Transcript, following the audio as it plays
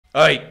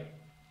All right.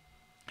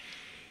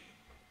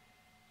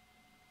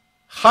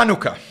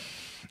 Hanukkah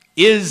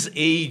is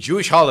a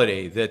Jewish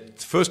holiday. The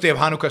first day of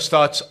Hanukkah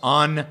starts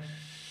on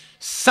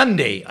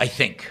Sunday, I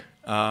think.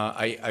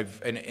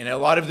 And a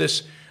lot of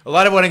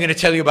what I'm going to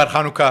tell you about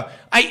Hanukkah,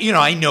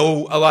 I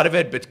know a lot of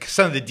it, but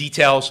some of the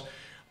details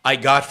I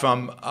got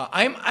from,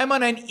 I'm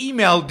on an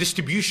email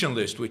distribution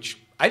list, which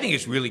I think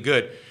is really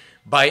good,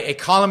 by a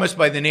columnist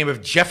by the name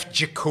of Jeff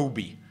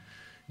Jacoby,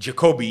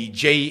 Jacoby.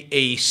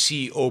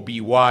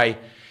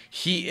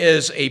 He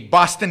is a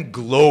Boston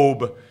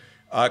Globe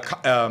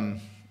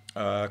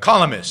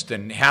columnist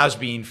and has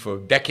been for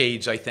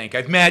decades, I think.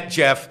 I've met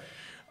Jeff.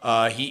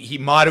 He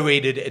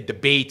moderated a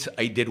debate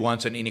I did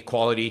once on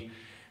inequality,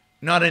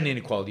 not on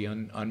inequality,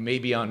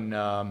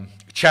 on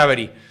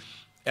charity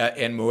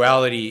and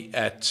morality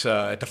at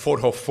the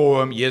Fort Hope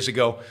Forum years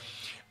ago.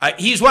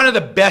 He's one of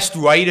the best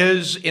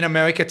writers in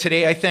America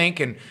today, I think,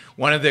 and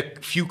one of the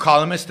few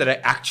columnists that I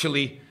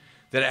actually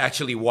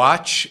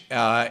watch,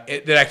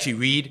 that actually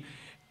read.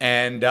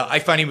 And I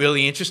find him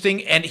really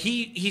interesting. And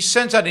he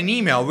sends out an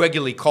email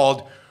regularly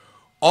called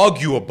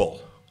Arguable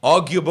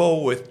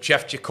with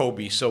Jeff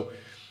Jacoby. So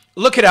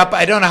look it up.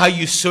 I don't know how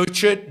you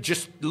search it.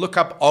 Just look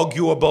up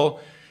Arguable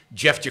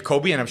Jeff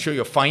Jacoby, and I'm sure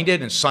you'll find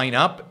it and sign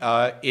up.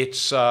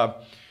 It's a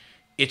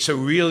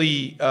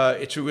really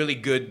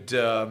good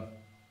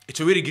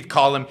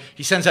column.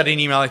 He sends out an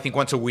email, I think,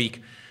 once a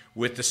week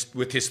with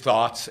his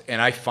thoughts,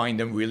 and I find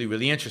them really,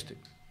 really interesting.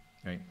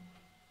 Right.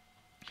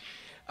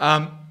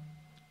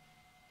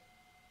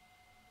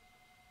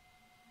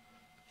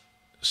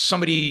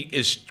 Somebody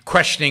is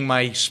questioning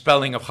my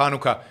spelling of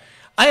Hanukkah.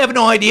 I have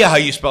no idea how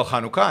you spell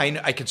Hanukkah.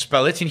 I can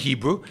spell it in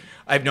Hebrew.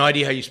 I have no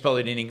idea how you spell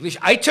it in English.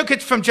 I took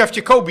it from Jeff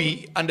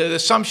Jacoby under the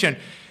assumption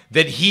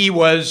that he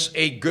was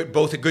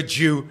both a good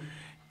Jew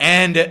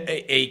and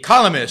a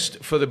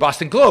columnist for the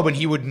Boston Globe, and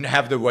he wouldn't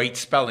have the right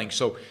spelling.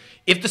 So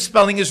if the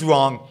spelling is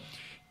wrong,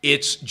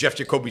 it's Jeff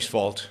Jacoby's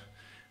fault.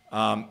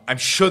 I'm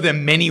sure there are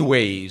many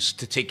ways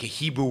to take a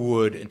Hebrew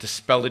word and to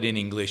spell it in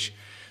English.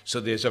 So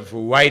there's a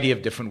variety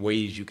of different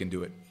ways you can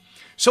do it.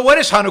 So what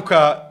is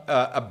Hanukkah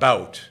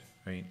about?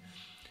 Right?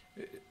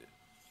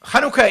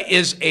 Hanukkah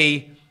is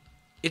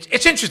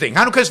it's interesting.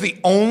 Hanukkah is the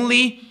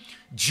only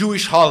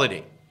Jewish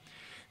holiday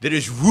that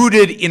is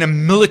rooted in a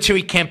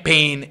military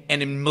campaign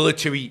and in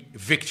military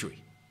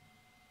victory.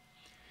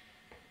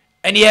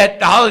 And yet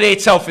the holiday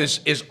itself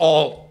is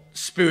all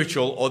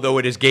spiritual, although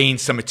it has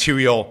gained some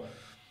material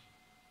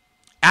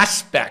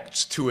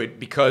aspects to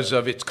it because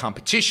of its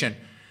competition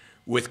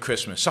with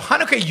Christmas. So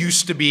Hanukkah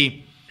used to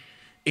be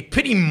a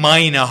pretty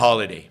minor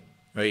holiday,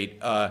 right?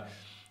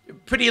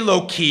 Pretty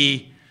low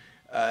key,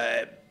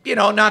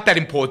 not that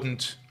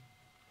important.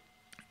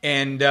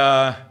 And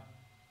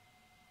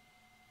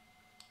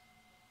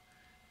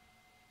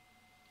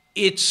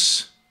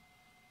it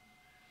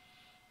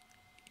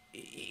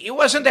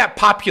wasn't that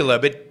popular,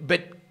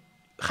 but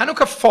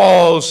Hanukkah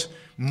falls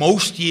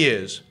most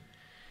years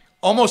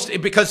almost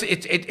because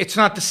it's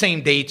not the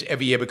same date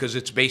every year because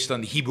it's based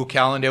on the Hebrew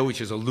calendar, which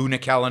is a lunar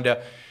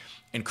calendar,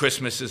 and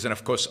Christmas is, and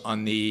of course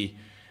on the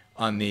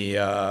what do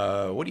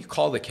you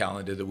call the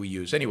calendar that we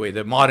use? Anyway,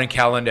 the modern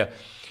calendar,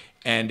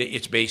 and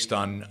it's based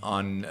on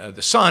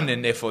the sun,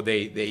 and therefore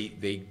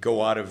they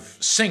go out of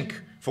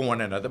sync for one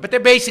another. But they're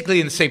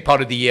basically in the same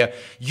part of the year.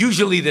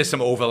 Usually there's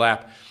some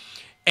overlap,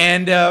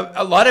 and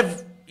a lot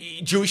of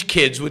Jewish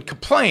kids would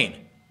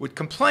complain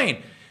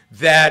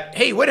that,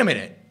 hey, wait a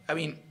minute, I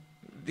mean,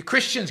 the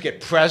Christians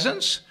get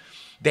presents,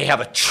 they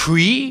have a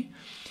tree,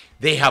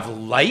 they have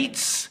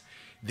lights,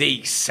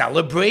 they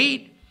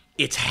celebrate,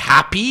 it's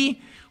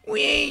happy.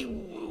 We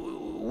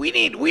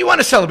want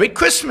to celebrate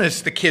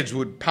Christmas. The kids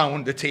would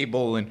pound the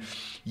table and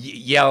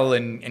yell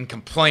and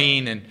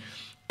complain,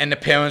 and the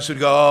parents would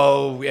go,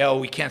 oh, well,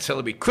 we can't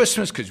celebrate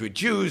Christmas because we're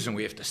Jews and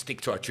we have to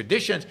stick to our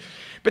traditions.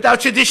 But our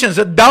traditions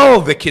are dull,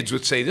 the kids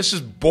would say. This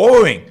is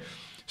boring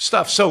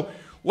stuff. So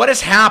what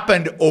has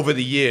happened over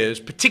the years,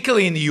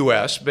 particularly in the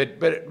U.S., but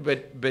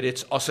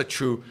it's also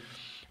true,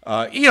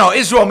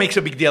 Israel makes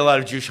a big deal out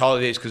of Jewish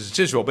holidays because it's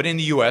Israel, but in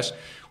the U.S.,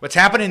 what's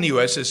happened in the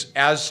U.S. is,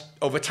 as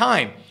over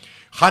time,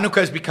 Hanukkah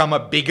has become a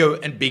bigger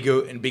and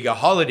bigger and bigger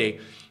holiday,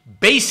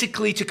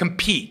 basically to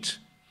compete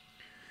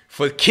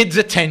for kids'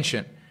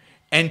 attention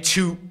and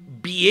to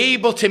be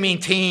able to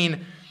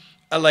maintain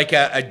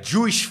a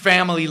Jewish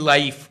family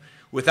life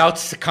without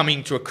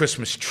succumbing to a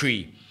Christmas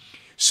tree.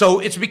 So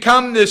it's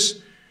become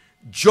this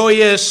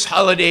joyous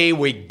holiday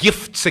where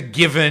gifts are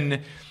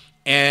given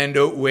and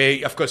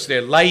where, of course, there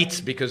are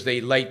lights because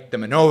they light the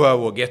menorah.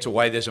 We'll get to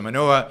why there's a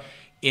menorah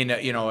in,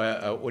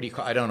 what do you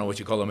call, I don't know what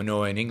you call a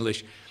menorah in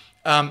English.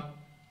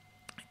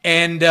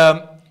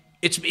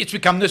 It's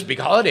become this big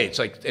holiday. It's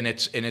like, and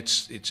it's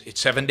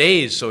 7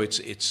 days, so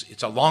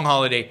it's a long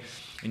holiday,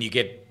 and you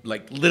get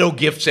like little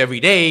gifts every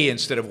day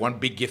instead of one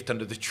big gift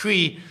under the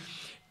tree,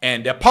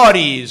 and there are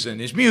parties, and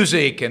there's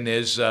music, and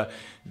there's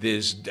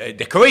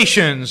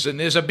decorations, and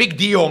there's a big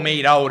deal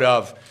made out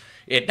of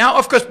it. Now,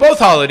 of course, both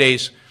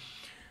holidays,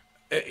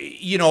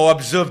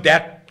 observe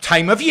that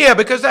time of year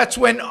because that's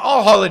when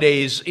all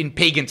holidays in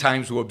pagan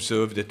times were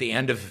observed at the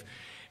end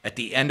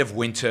of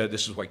winter.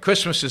 This is why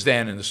Christmas is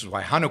then, and this is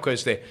why Hanukkah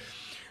is there.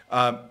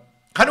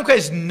 Hanukkah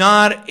is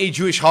not a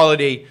Jewish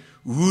holiday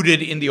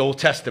rooted in the Old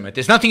Testament.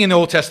 There's nothing in the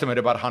Old Testament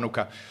about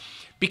Hanukkah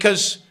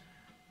because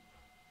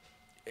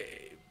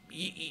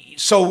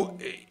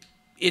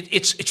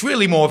it's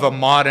really more of a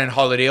modern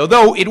holiday,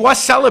 although it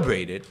was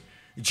celebrated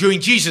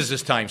during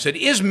Jesus' time. So it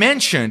is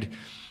mentioned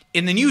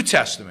in the New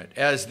Testament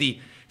as the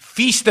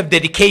Feast of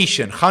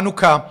Dedication.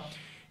 Hanukkah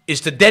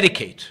is to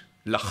dedicate,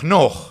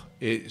 lachnoch.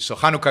 So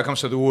Hanukkah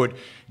comes from the word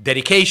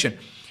dedication.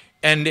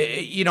 And,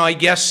 I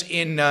guess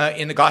in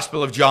the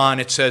Gospel of John,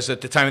 it says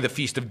at the time of the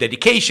Feast of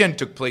Dedication,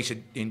 took place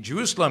in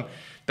Jerusalem,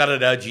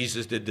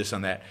 Jesus did this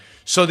and that.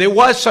 So there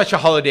was such a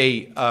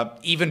holiday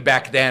even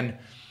back then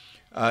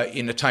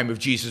in the time of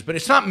Jesus, but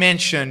it's not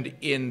mentioned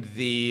in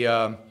the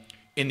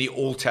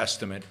Old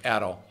Testament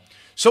at all.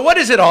 So what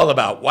is it all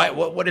about?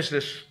 What is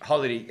this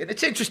holiday? And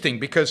it's interesting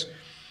because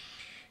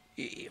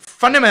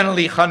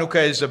fundamentally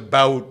Hanukkah is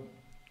about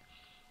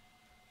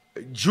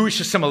Jewish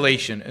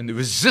assimilation and the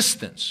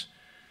resistance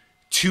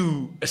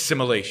to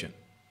assimilation.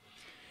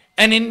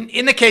 And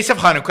in the case of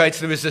Hanukkah,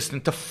 it's the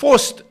resistance to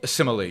forced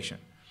assimilation.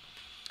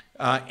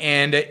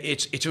 And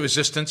it's a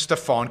resistance to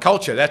foreign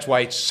culture. That's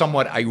why it's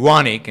somewhat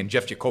ironic, and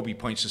Jeff Jacoby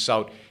points this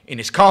out in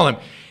his column,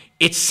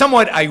 it's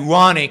somewhat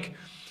ironic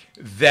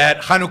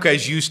that Hanukkah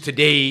is used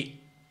today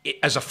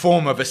as a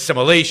form of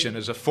assimilation,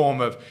 as a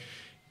form of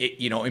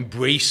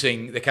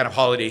embracing the kind of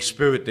holiday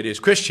spirit that is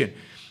Christian.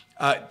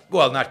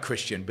 Well, not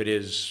Christian, but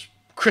is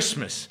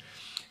Christmas.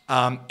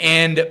 But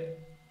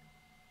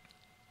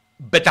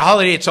the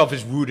holiday itself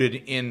is rooted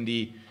in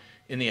the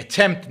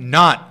attempt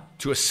not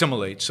to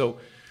assimilate. So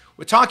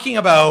we're talking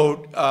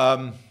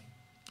about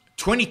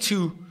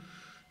 22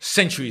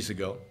 centuries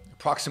ago,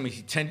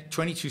 approximately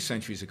 22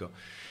 centuries ago.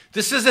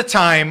 This is a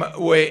time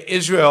where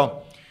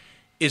Israel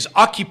is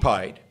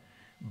occupied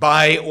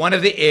by one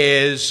of the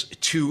heirs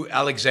to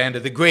Alexander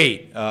the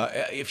Great.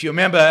 If you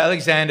remember,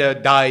 Alexander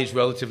dies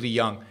relatively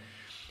young.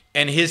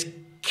 And his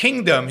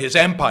kingdom, his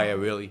empire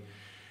really,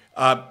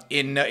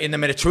 in the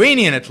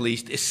Mediterranean at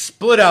least, is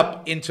split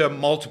up into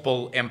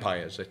multiple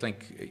empires. I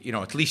think,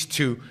 at least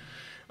two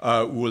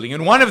ruling.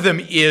 And one of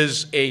them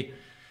is a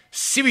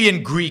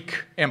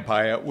Syrian-Greek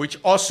empire, which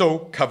also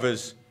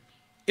covers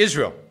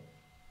Israel.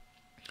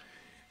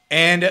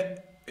 And,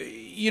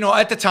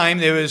 at the time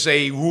there was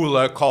a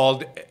ruler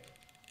called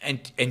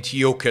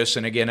Antiochus,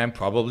 and again, I'm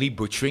probably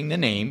butchering the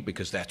name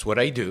because that's what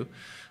I do.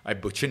 I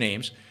butcher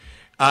names.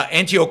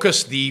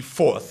 Antiochus the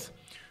Fourth,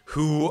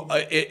 who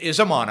is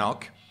a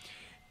monarch,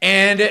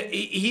 and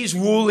he's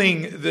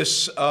ruling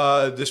this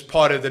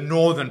part of the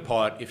northern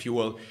part, if you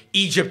will.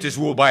 Egypt is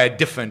ruled by a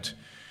different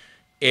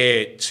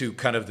heir to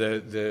kind of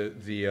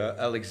the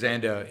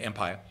Alexander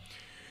Empire,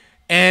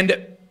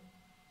 and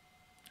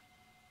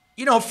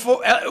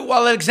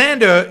while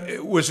Alexander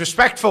was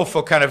respectful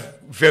for kind of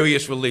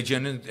various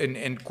religion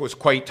and was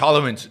quite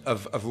tolerant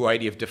of a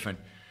variety of different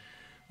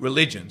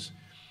religions,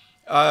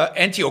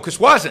 Antiochus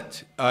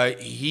wasn't.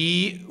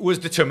 He was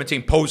determined to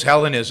impose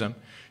Hellenism,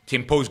 to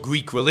impose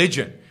Greek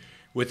religion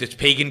with its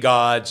pagan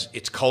gods,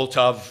 its cult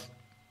of,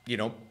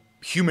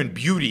 human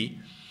beauty,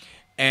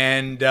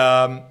 and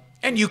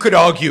you could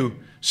argue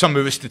some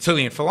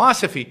Aristotelian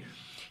philosophy.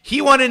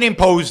 He wanted to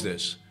impose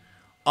this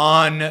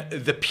on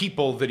the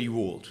people that he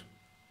ruled.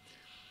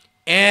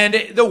 And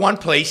the one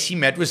place he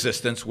met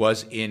resistance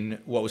was in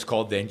what was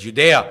called then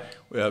Judea,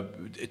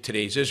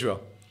 today's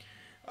Israel.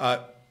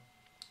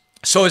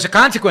 So as a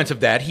consequence of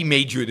that, he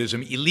made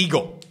Judaism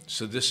illegal.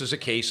 So this is a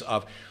case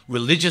of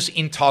religious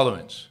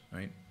intolerance,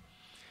 right?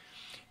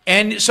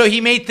 And so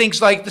he made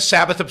things like the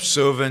Sabbath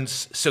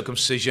observance,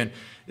 circumcision,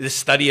 the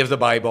study of the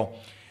Bible,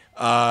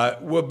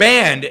 were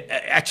banned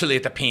actually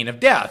at the pain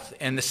of death.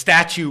 And the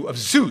statue of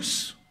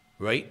Zeus,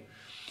 right,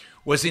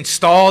 was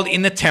installed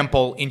in the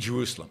temple in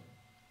Jerusalem.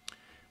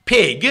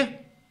 Pig,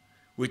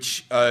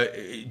 which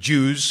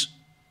Jews,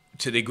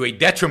 to their great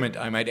detriment,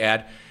 I might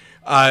add,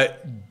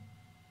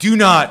 do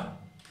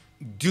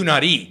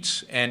not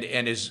eat and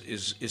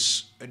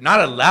is not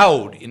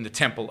allowed in the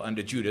temple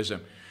under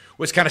Judaism,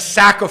 was kind of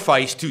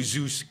sacrificed to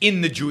Zeus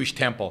in the Jewish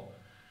temple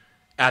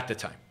at the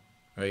time,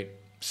 right?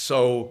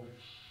 So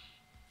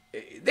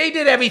they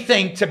did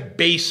everything to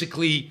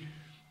basically,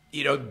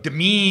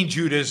 demean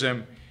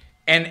Judaism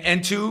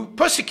and to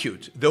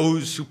persecute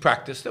those who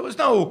practiced. There was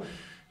no,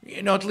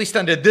 at least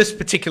under this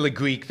particular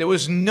Greek, there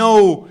was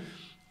no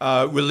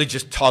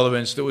religious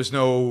tolerance. There was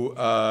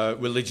no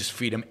religious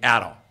freedom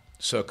at all.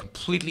 So a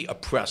completely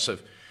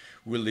oppressive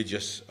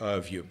religious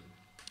view.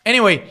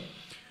 Anyway,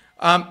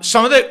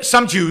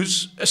 some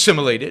Jews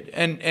assimilated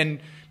and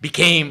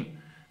became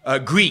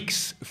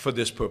Greeks for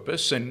this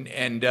purpose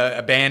and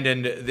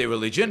abandoned their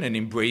religion and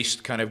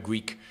embraced kind of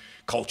Greek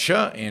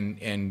culture and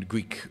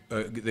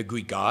the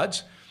Greek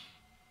gods.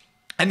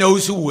 And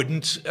those who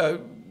wouldn't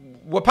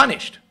were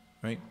punished,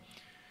 right?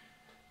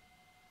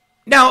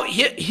 Now,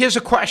 here's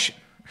a question.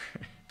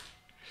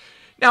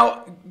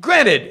 Now,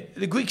 granted,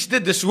 the Greeks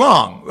did this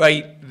wrong,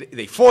 right?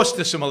 They forced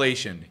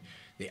assimilation.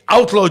 They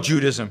outlawed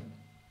Judaism.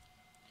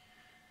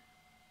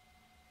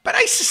 But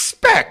I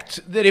suspect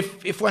that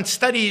if one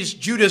studies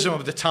Judaism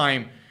of the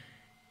time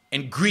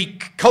and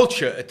Greek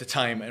culture at the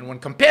time, and one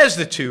compares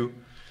the two,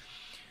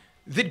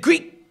 that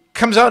Greek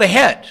comes out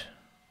ahead.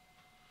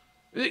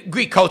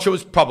 Greek culture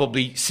was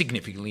probably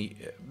significantly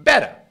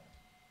better.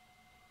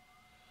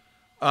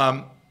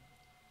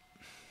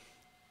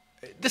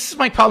 This is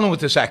my problem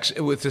with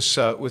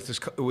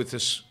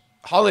this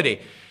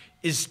holiday,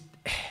 is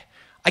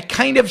I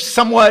kind of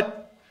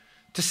somewhat,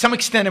 to some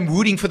extent, am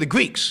rooting for the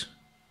Greeks.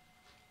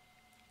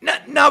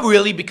 Not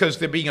really because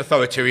they're being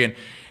authoritarian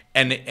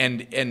and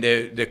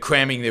they're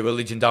cramming their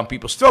religion down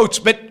people's throats,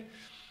 but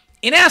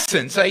in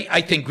essence,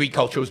 I think Greek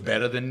culture was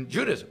better than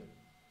Judaism.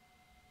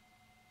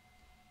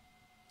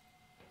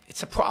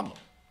 It's a problem.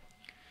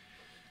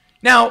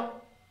 Now,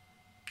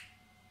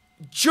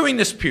 during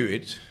this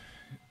period,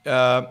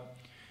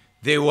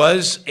 there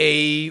was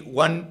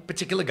one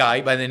particular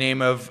guy by the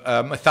name of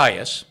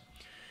Matthias,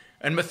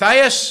 and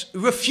Matthias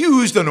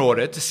refused an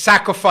order to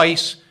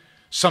sacrifice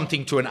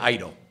something to an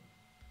idol.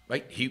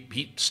 Right?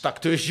 He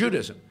stuck to his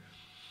Judaism.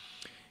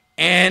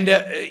 And,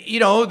 a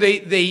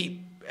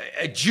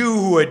Jew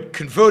who had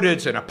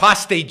converted, an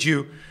apostate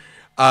Jew,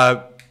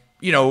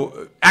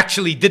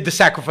 actually did the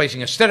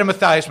sacrificing instead of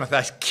Matthias.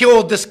 Matthias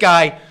killed this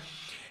guy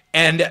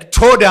and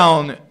tore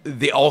down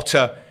the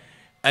altar,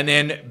 and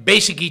then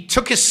basically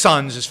took his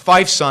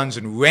 5 sons,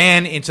 and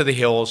ran into the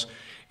hills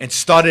and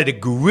started a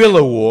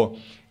guerrilla war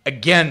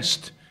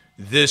against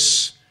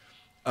this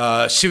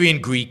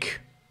Syrian Greek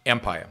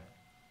empire.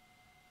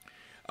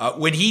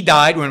 When he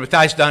died, when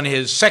Matthias died,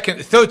 his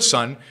third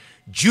son,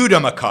 Judah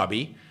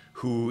Maccabi,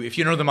 who, if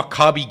you know the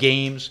Maccabi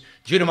games,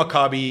 Judah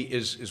Maccabi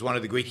is one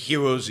of the great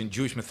heroes in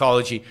Jewish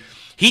mythology.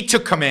 He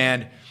took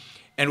command,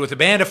 and with a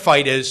band of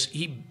fighters,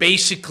 he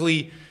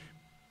basically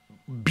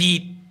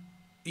beat,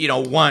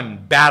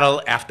 won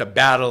battle after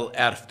battle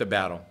after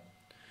battle.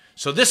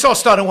 So this all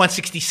started in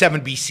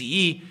 167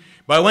 BCE.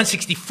 By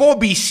 164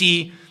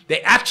 BC,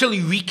 they actually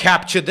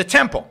recaptured the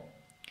temple,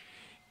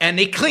 and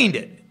they cleaned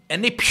it,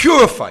 and they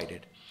purified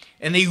it,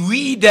 and they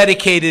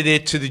rededicated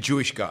it to the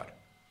Jewish God.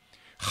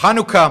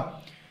 Hannukah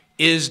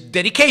is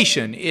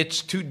dedication.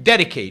 It's to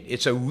dedicate.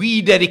 It's a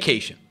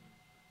rededication.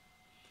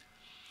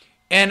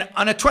 And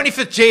on the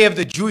 25th day of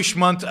the Jewish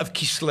month of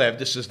Kislev,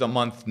 this is the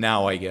month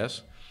now, I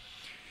guess,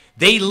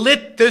 they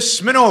lit this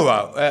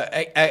menorah.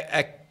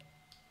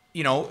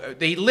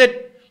 They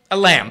lit a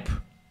lamp,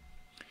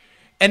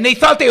 and they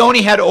thought they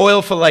only had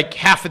oil for like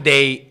half a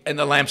day, and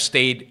the lamp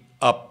stayed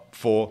up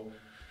for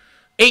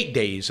 8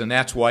 days, and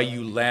that's why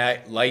you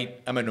light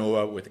a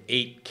menorah with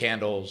 8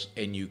 candles,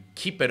 and you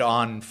keep it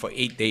on for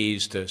 8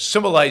 days to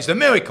symbolize the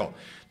miracle,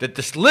 that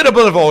this little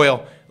bit of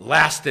oil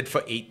lasted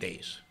for 8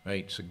 days,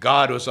 right? So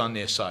God was on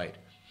their side.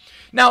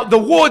 Now, the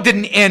war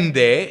didn't end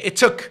there. It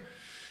took,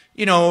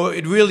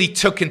 it really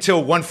took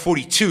until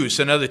 142,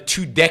 so another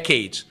 2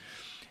 decades,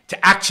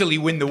 to actually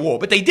win the war.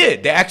 But they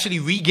did. They actually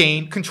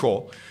regained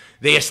control.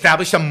 They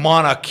established a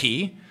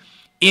monarchy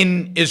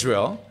in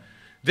Israel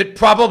that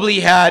probably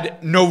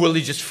had no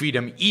religious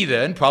freedom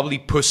either, and probably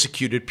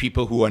persecuted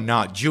people who are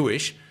not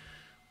Jewish,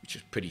 which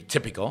is pretty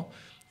typical,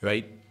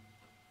 right?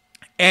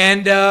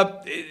 And,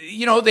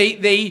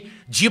 they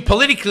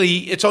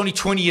geopolitically, it's only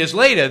 20 years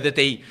later that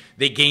they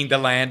gained the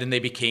land and they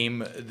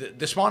became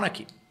this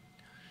monarchy.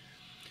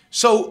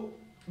 So,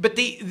 but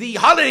the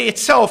holiday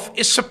itself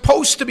is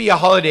supposed to be a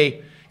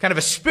holiday, kind of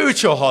a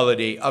spiritual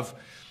holiday of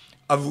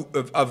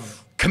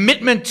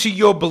commitment to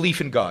your belief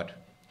in God,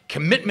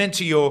 commitment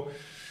to your,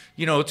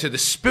 to the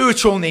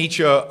spiritual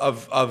nature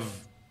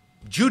of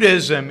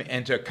Judaism,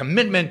 and to a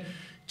commitment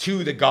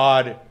to the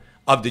God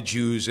of the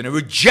Jews, and a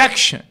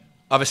rejection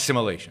of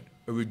assimilation,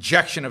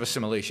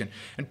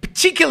 and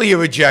particularly a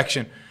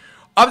rejection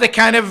of the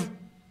kind of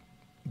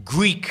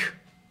Greek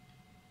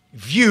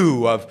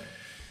view of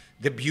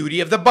the beauty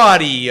of the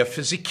body, of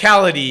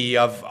physicality,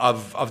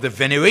 of the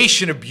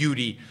veneration of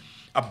beauty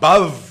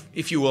above,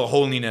 if you will,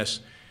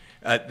 holiness,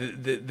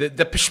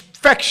 the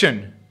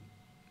perfection,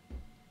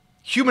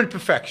 human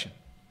perfection,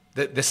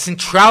 the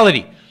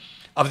centrality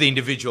of the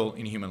individual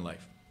in human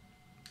life.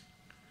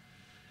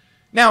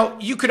 Now,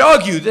 you could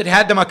argue that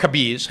had the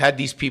Maccabees, had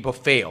these people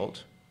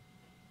failed,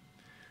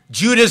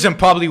 Judaism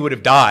probably would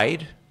have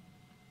died,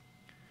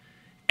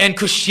 and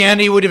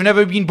Christianity would have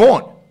never been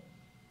born.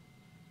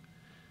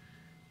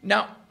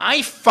 Now,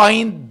 I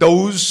find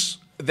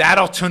that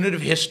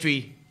alternative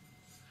history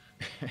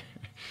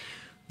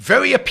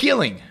very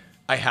appealing,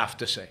 I have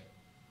to say.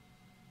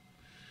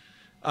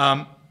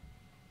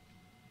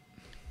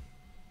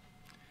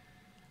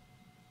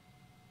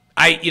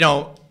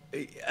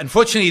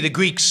 Unfortunately, the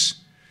Greeks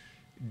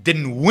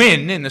didn't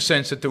win, in the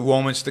sense that the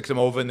Romans took them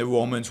over, and the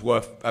Romans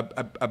were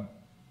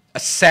a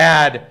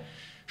sad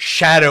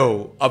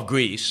shadow of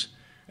Greece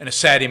and a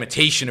sad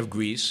imitation of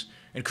Greece.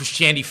 And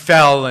Christianity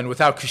fell, and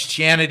without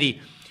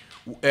Christianity,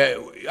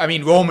 I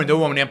mean, the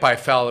Roman Empire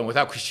fell, and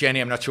without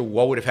Christianity, I'm not sure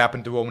what would have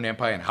happened to the Roman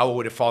Empire and how it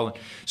would have fallen.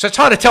 So it's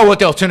hard to tell what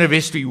the alternative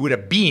history would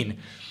have been.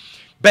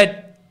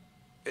 But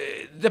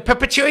the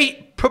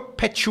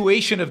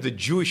perpetuation of the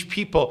Jewish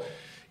people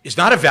is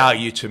not a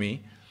value to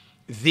me.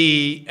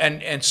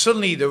 And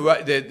certainly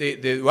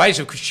the rise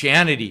of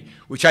Christianity,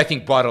 which I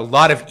think brought a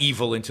lot of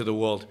evil into the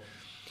world,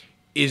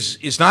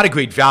 is not a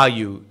great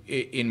value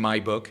in my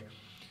book.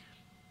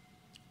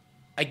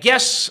 I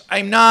guess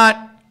I'm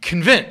not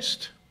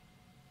convinced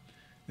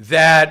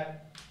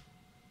that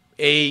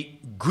a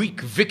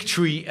Greek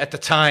victory at the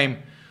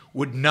time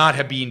would not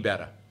have been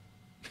better.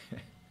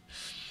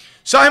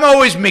 So I'm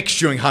always mixed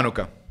during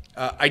Hanukkah.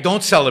 I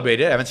don't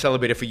celebrate it. I haven't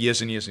celebrated it for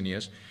years and years and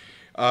years.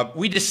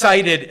 We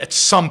decided at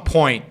some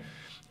point,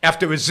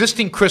 after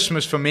resisting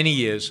Christmas for many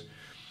years,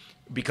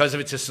 because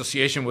of its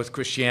association with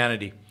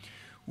Christianity,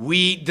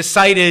 we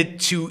decided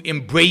to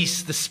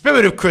embrace the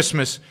spirit of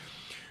Christmas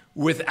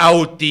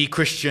without the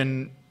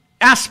Christian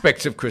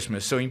aspects of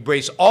Christmas. So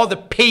embrace all the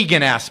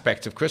pagan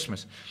aspects of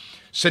Christmas.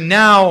 So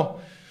now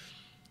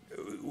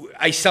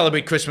I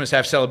celebrate Christmas.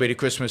 I've celebrated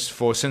Christmas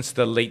since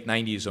the late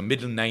 90s or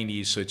middle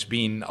 90s, so it's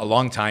been a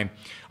long time.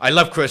 I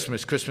love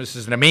Christmas. Christmas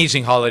is an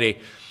amazing holiday.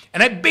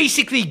 And I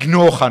basically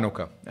ignore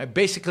Hanukkah.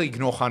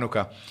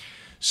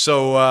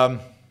 So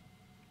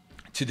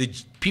to the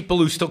people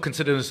who still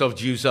consider themselves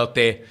Jews out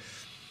there,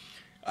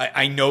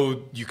 I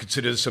know you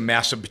consider this a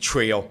massive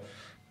betrayal.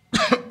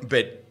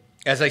 But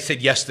as I said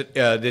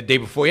the day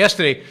before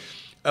yesterday,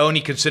 I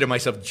only consider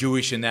myself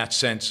Jewish in that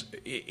sense,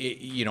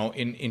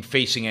 in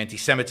facing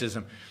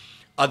anti-Semitism.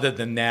 Other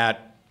than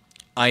that,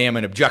 I am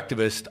an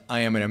objectivist. I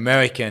am an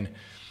American.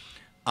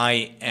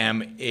 I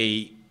am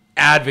an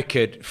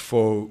advocate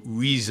for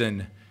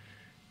reason,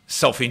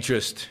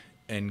 self-interest,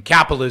 and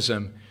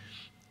capitalism.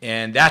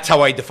 And that's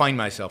how I define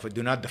myself. I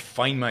do not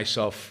define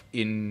myself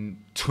in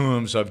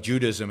terms of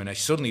Judaism, and I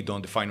certainly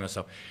don't define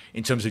myself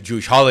in terms of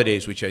Jewish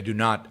holidays, which I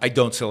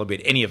don't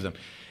celebrate any of them.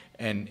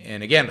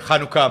 And again,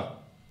 Hanukkah,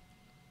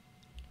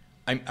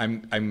 I'm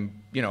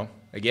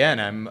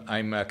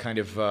kind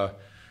of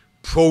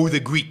pro the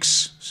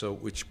Greeks,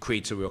 which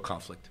creates a real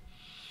conflict.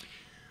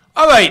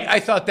 All right, I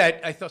thought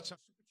some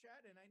super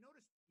chat, and I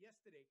noticed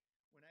yesterday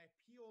when I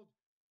appealed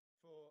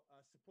for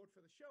support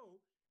for the show,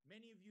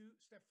 many of you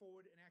stepped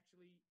forward and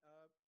actually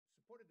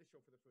supported the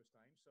show for the first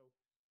time. So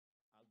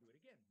I'll do it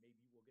again. Maybe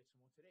we'll get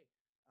some more today.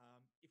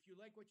 If you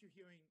like what you're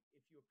hearing,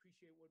 if you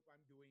appreciate what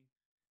I'm doing,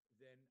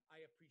 then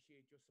I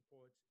appreciate your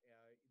support.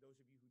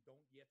 Those of you who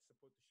don't yet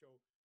support the show,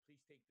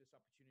 please take this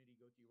opportunity.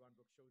 Go to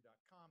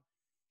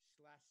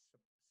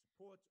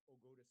yaronbrookshow.com/support or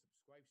go to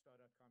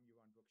subscribestar.com,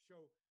 Yaron Brook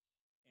Show,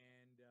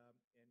 and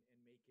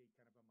make a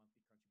kind of a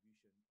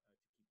monthly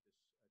contribution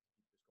to keep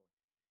this going.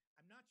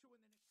 I'm not sure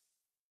when the next